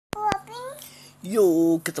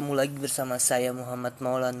Yo, ketemu lagi bersama saya Muhammad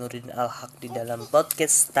Maula Nurin Al-Haq di dalam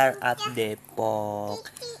podcast Startup Depok.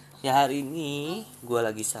 Ya, hari ini gue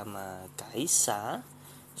lagi sama Kaisa,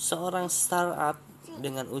 seorang startup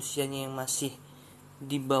dengan usianya yang masih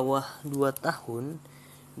di bawah 2 tahun.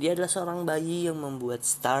 Dia adalah seorang bayi yang membuat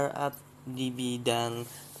startup di bidang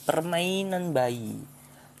permainan bayi.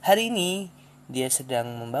 Hari ini dia sedang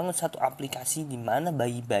membangun satu aplikasi di mana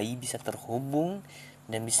bayi-bayi bisa terhubung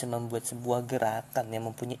dan bisa membuat sebuah gerakan yang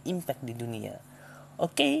mempunyai impact di dunia.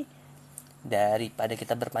 Oke, daripada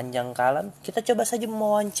kita berpanjang kalam, kita coba saja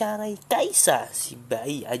mewawancarai Kaisa, si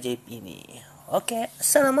bayi ajaib ini. Oke,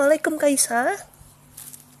 Assalamualaikum Kaisa.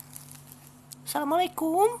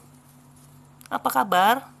 Assalamualaikum. Apa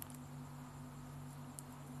kabar?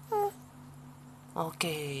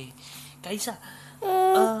 Oke, Kaisa.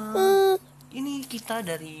 Ini kita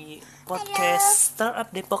dari podcast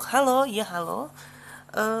Startup Depok. Halo, ya halo.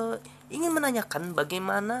 Ingin menanyakan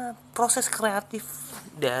bagaimana proses kreatif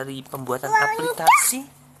dari pembuatan aplikasi.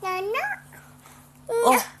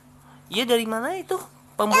 Oh, iya, dari mana itu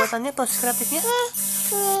pembuatannya, proses kreatifnya?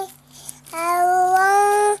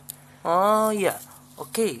 Oh iya,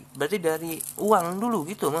 oke, berarti dari uang dulu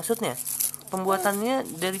gitu maksudnya.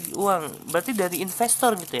 Pembuatannya dari uang, berarti dari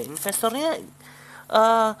investor gitu ya. Investornya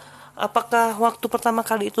apakah waktu pertama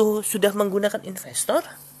kali itu sudah menggunakan investor?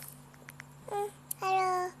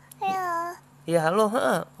 Ya, halo.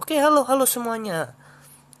 Oke, halo semuanya.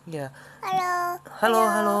 Ya.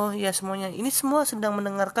 Halo ya semuanya. Ini semua sedang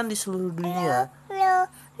mendengarkan di seluruh dunia.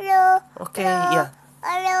 Oke, ya.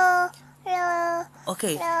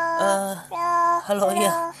 Oke. Halo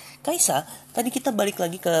ya. Kaisa, tadi kita balik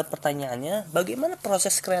lagi ke pertanyaannya, bagaimana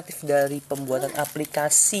proses kreatif dari pembuatan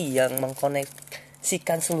aplikasi yang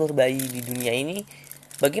mengkoneksikan seluruh bayi di dunia ini?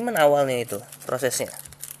 Bagaimana awalnya itu prosesnya?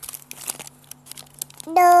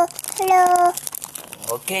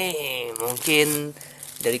 Oke, mungkin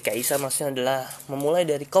dari Kaisa maksudnya adalah memulai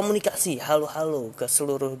dari komunikasi halo ke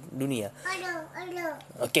seluruh dunia.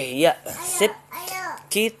 Oke, ya, sip.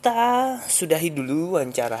 Kita sudahi dulu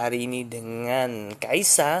wawancara hari ini dengan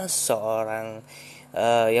Kaisa, seorang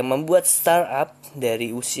yang membuat startup dari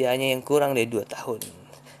usianya yang kurang dari 2 tahun.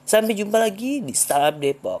 Sampai jumpa lagi di Startup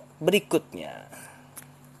Depok berikutnya.